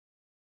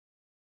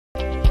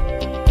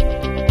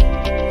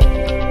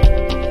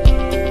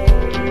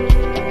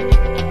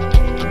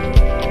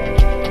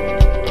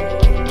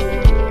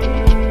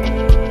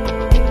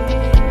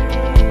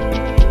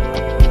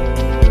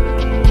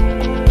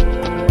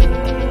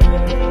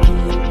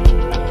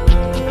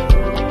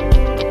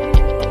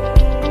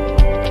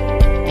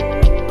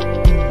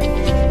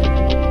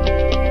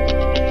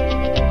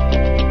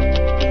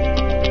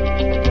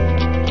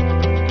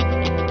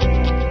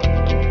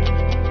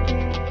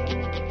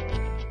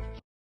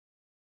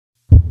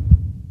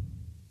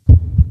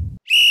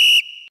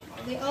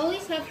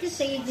to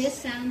say this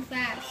sound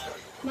fast.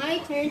 My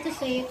turn to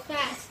say it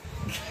fast.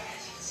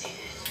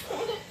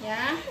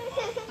 Yeah?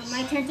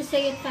 My turn to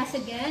say it fast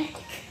again.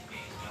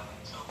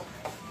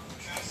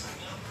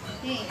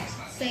 Okay,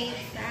 say it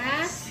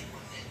fast.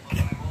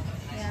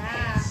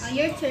 Yeah.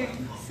 Your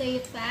turn. Say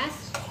it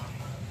fast.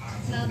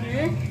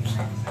 Louder.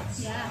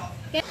 Yeah.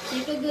 Okay.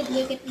 Take a good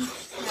look at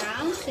each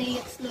sound. Say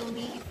it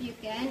slowly if you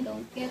can.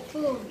 Don't get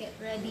fooled. Get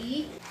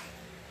ready.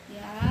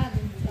 Yeah,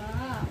 good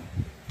job.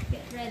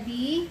 Get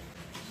ready.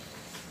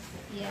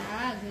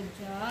 Yeah, good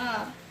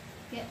job.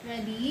 Get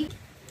ready.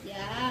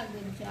 Yeah,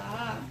 good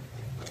job.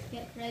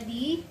 Get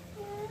ready.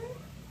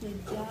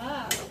 Good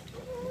job.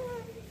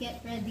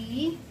 Get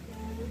ready.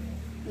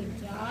 Good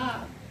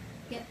job.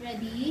 Get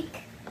ready.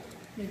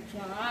 Good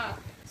job.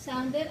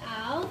 Sound it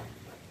out.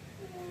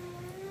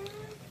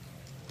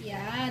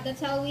 Yeah,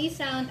 that's how we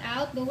sound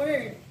out the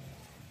word.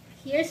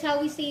 Here's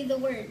how we say the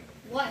word.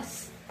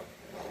 Was.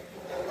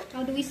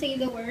 How do we say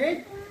the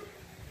word?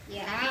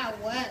 Yeah,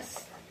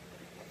 was.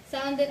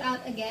 Sound it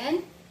out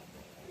again.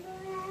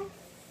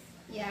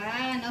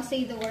 Yeah, now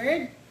say the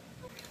word.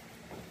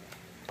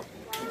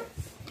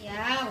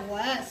 Yeah,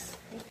 was.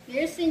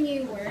 Here's a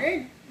new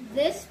word.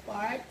 This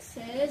part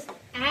says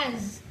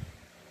as.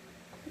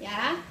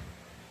 Yeah?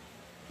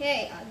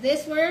 Okay,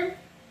 this word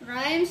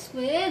rhymes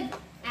with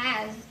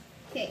as.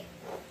 Okay.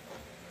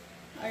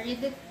 I'll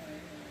read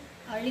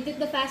it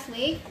the fast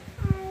way.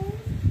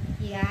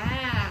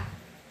 Yeah.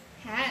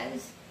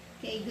 Has.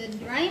 Okay,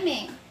 good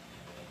rhyming.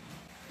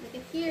 Look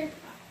at here.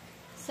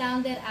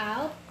 Sound it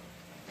out.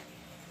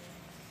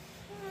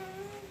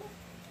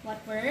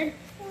 What word?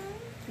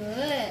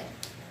 Good.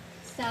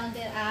 Sound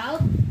it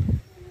out.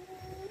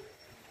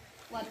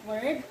 What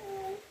word?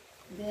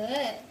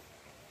 Good.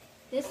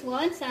 This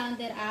one, sound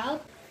it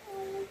out.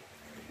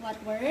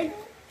 What word?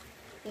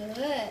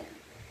 Good.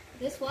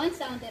 This one,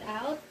 sound it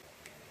out.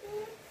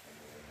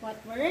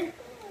 What word?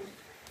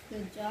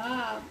 Good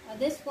job.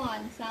 This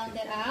one, sound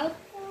it out.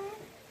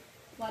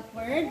 What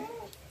word?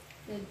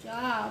 Good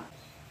job.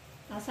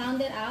 Now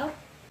sound it out.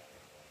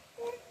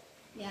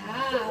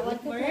 Yeah,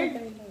 what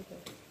word?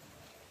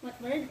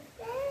 What word?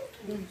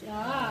 Good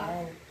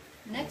job.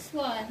 Next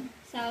one,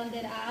 sound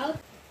it out.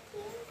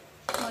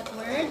 What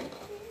word?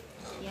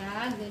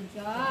 Yeah, good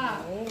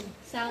job.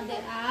 Sound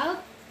it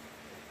out.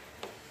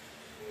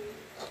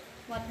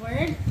 What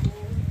word?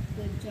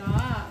 Good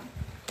job.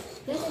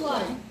 This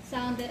one,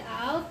 sound it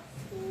out.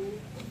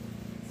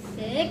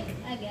 Sick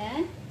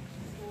again.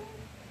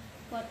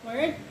 What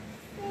word?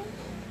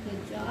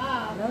 Good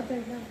job.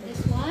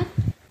 This one?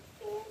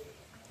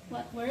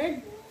 What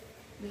word?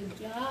 Good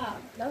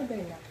job.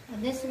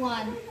 And this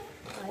one,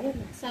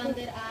 sound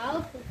it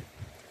out.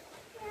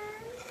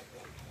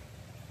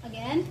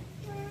 Again.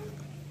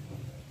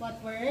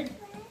 What word?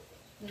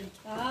 Good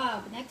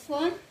job. Next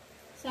one,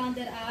 sound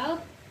it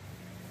out.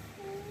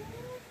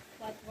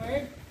 What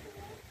word?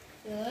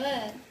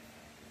 Good.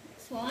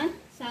 Next one,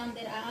 sound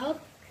it out.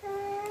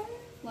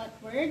 What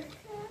word?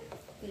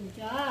 Good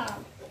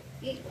job.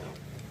 Okay.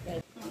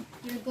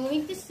 You're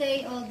going to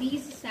say all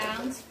these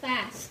sounds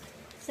fast.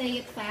 Say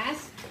it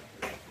fast.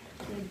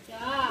 Good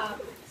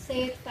job.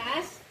 Say it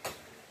fast.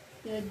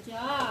 Good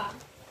job.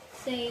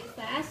 Say it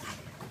fast.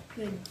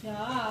 Good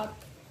job.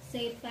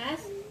 Say it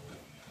fast.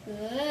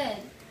 Good.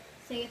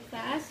 Say it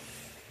fast.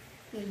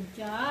 Good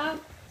job.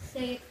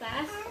 Say it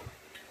fast.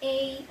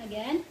 A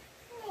again.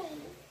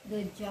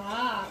 Good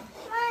job.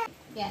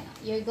 Again,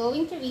 you're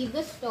going to read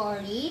the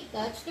story,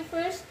 touch the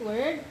first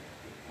word,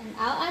 and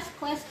I'll ask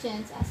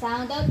questions. I'll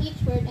sound out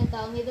each word and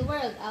tell me the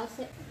word. I'll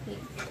say, okay.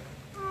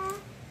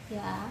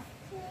 Yeah.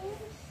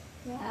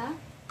 Yeah.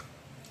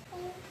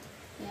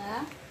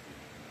 Yeah.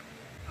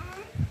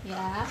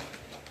 Yeah.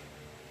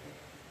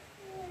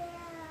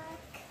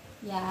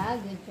 Yeah,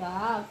 good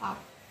job.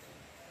 Up.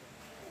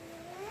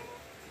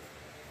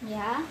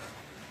 Yeah.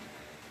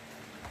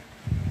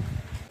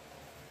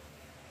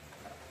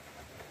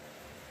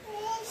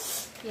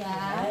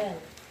 Yeah.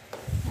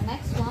 The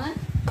next one.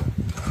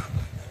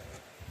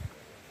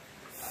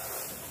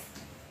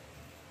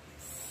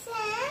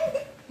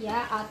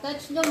 Yeah, I'll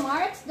touch the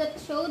marks that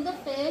show the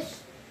fish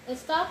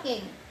is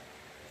talking.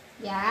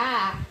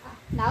 Yeah.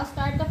 Now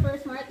start the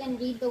first mark and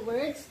read the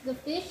words the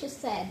fish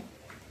said.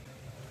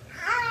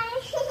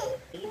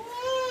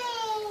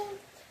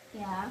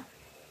 Yeah.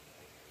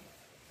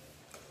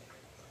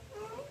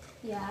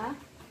 Yeah.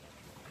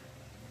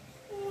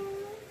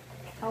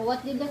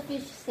 What did the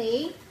fish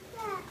say?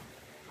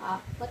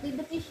 What did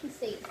the fish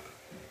say?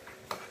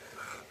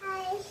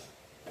 I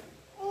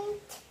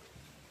ate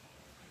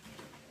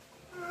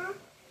a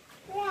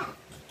rat.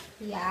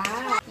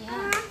 Yeah.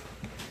 Yeah.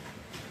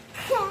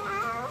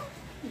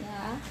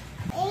 Yeah.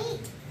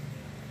 Ate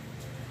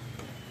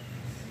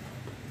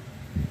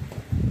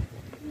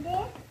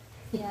this.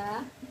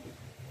 Yeah.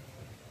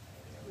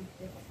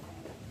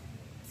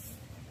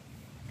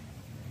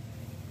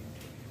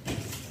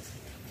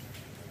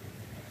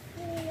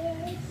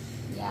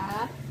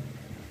 Yeah.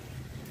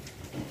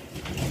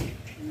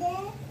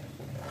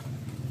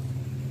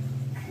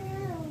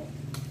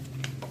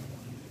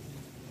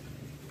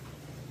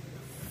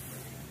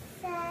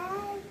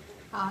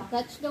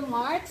 Touch the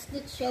marks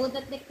that show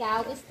that the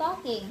cow is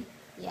talking.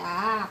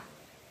 Yeah.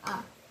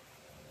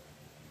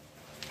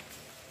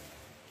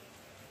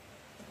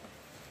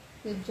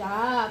 Good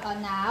job.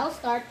 Now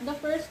start at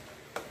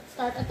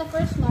the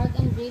first mark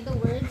and read the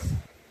words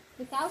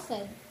the cow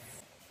said.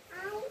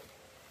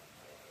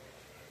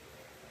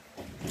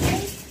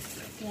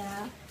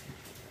 Yeah.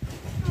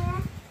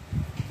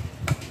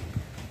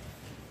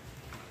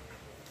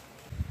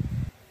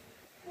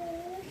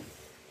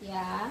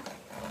 Yeah.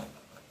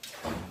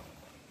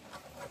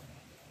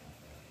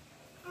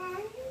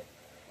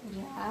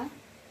 Yeah.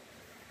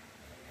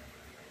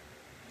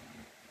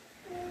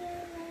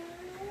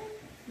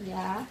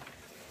 Yeah.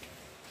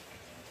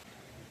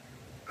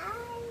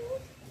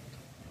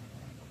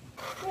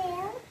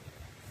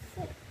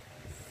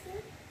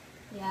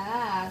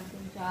 Yeah,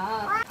 good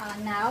job.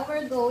 Now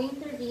we're going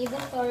to read the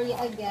story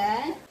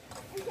again.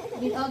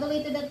 Read all the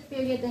way to the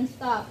period and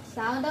stop.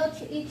 Sound out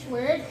each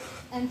word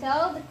and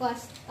tell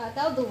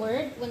the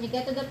word. When you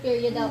get to the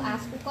period, I'll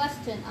ask the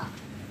question.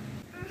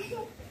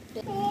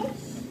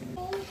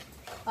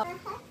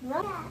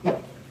 Rock.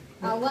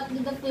 What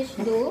did the fish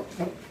do?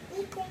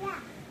 Eat the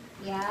rock.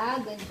 Yeah,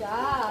 good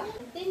job.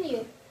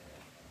 Continue.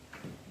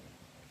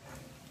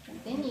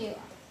 Continue.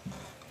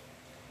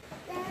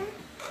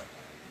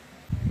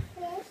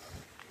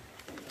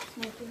 Let's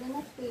move to the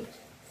next page.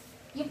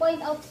 You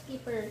point out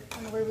skipper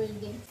on where we're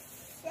reading.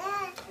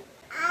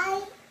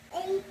 I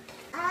ate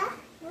a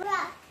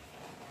rock.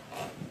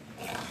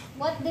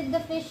 What did the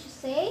fish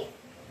say?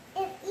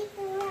 It ate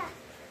the rock.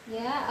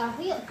 Yeah,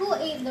 who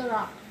ate the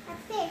rock? A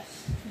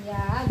fish.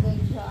 Yeah,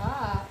 good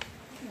job.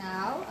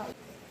 Now,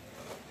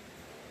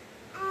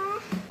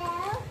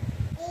 Cow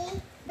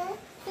ate the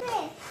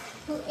fish.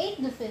 who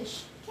ate the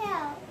fish?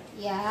 Cow.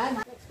 Yeah,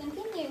 let's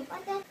continue.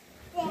 What the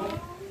cow?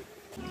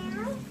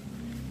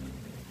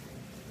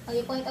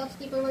 You point out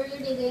skipper where you're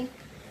reading.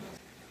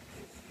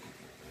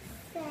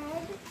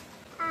 Said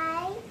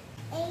I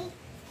ate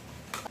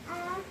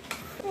a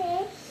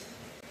fish.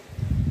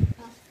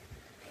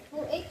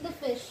 Who ate the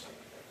fish?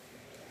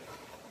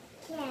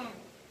 Cow.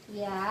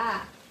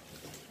 Yeah.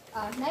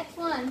 Next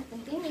one.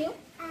 Continue.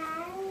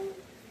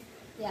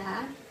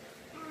 Yeah.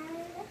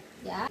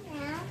 Yeah.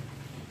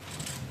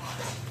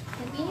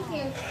 Continue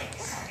here.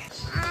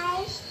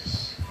 I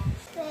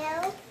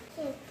feel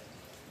sick.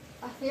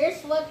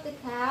 Here's what the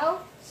cow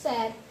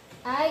said.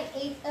 I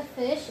ate a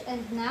fish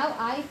and now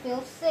I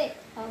feel sick.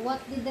 What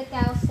did the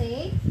cow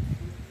say?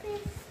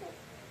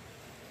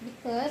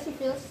 Because he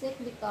feels sick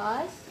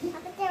because?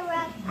 After the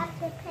rock,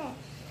 after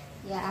fish.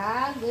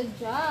 Yeah, good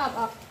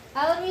job.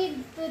 I'll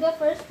read to the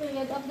first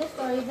period of the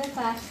story the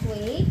fast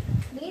way.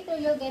 Later,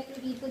 you'll get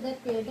to read to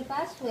that period the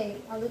fast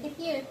way. Look at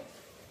here.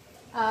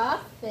 A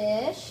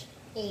fish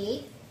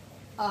ate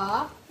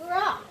a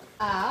rock.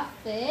 A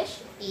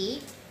fish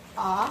ate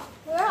a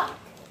rock.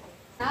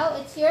 Now,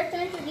 it's your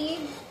turn to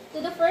read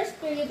to the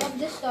first period of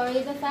the story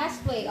the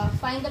fast way.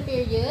 Find the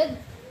period.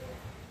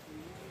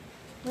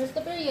 Where's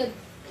the period?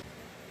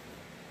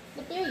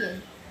 The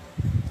period.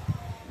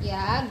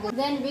 Yeah, good.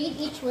 Then read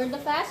each word the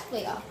fast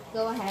way.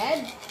 Go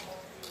ahead.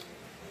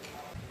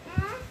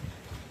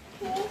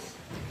 Fish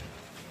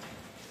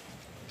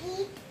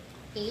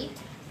Eat.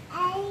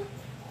 I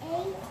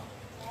ate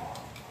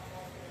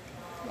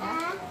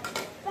Yeah.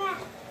 a rock.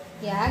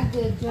 Yeah,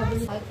 good job.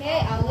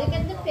 Okay, I'll look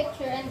at the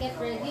picture and get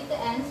ready to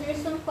answer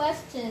some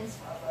questions.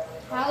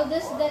 How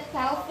does that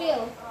cow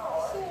feel?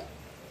 Sick.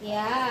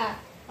 Yeah.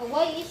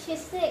 Why is she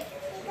sick?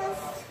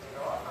 Because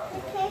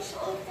the fish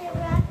ate the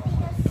rock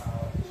because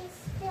he's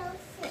still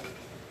sick.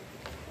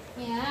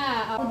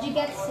 Yeah. Would you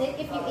get sick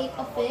if you ate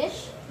a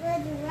fish?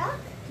 With the rock?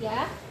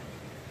 Yeah.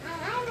 I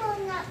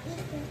will not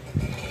eat it.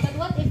 But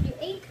what if you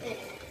ate it?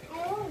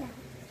 I will not.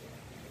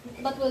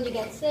 But will you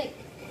get sick?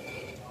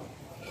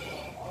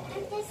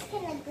 I'm just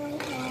gonna go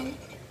home.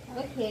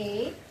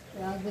 Okay.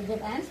 Well, good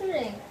job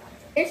answering.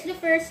 Here's the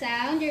first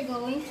sound you're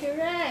going to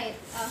write.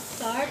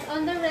 Start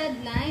on the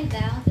red line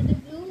down to the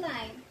blue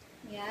line.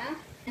 Yeah.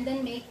 And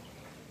then make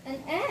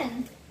an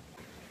N.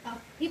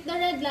 Hit the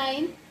red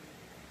line.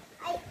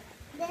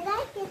 Did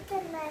I hit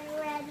the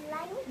red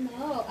line?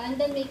 No. And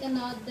then make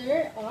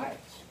another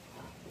arch.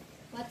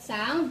 What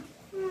sound?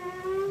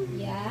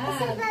 Yeah.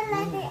 Is it the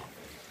letter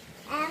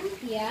M?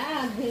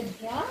 Yeah, good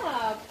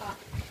job.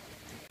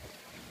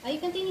 You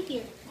continue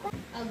here.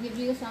 I'll give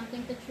you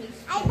something to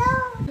trace. I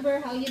don't. Remember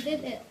how you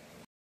did it.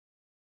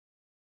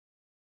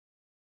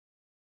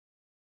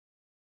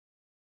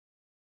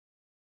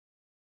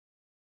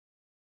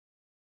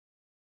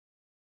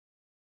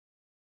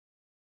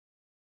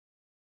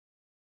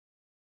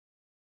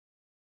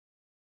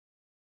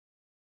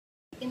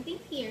 You can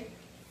think here.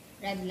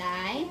 Red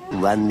line.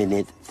 1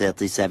 minute,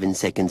 37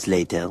 seconds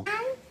later. 1,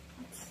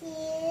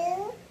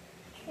 2,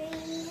 3,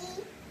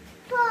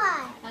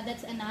 4.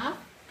 That's enough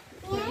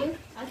for you.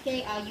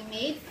 Okay, you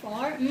made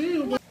 4.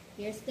 Good.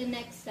 Here's the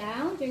next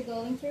sound you're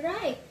going to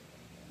write.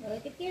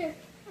 Look at here.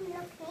 I'm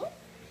looking.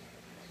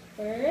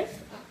 First,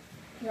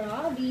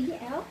 draw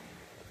BDL.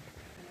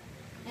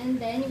 And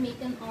then you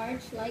make an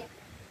arch like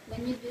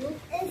When you do,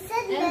 It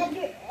said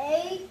letter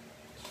A.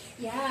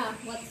 yeah,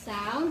 what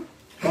sound?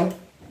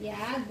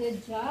 Yeah,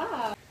 good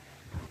job.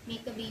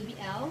 Make a baby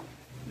L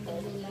in the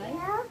blue line.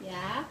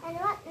 Yeah. And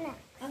what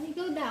next? You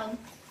go down.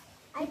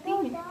 I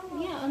go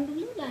down. Yeah, on the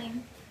blue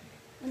line.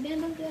 And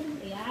then on the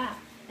other, yeah.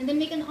 And then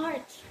make an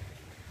arch.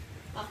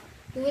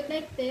 Do it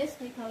like this,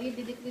 like how you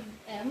did it with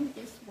M,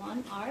 just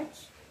one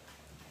arch.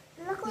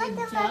 Look like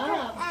Good the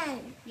letter job.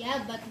 N.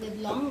 Yeah, but with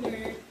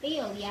longer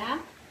tail, yeah?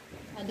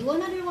 Do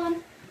another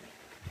one.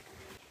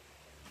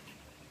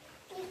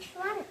 Each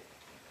one.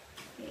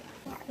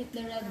 Yeah. Hit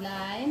the red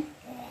line.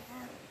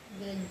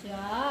 Good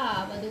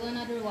job. Do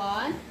another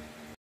one.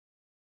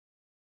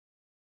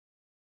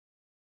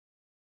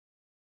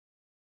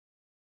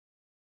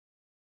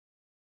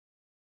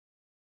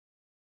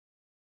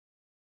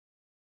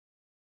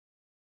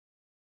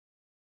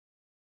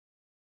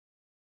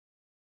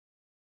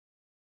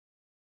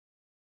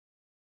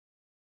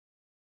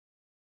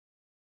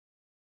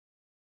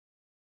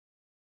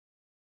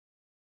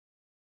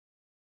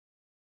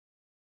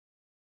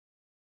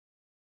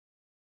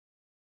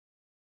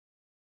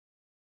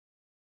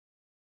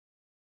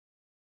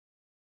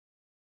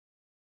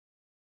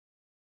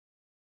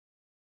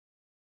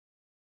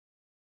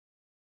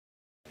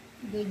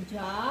 Good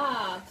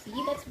job. See,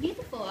 that's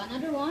beautiful.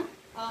 Another one.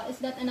 Is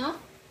that enough?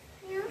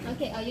 Yeah.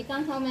 Okay, you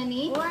count how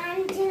many?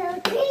 1, 2,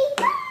 3.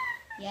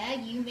 Yeah,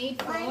 you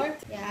made 4.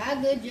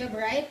 Yeah, good job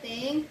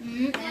writing.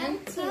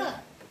 And 2.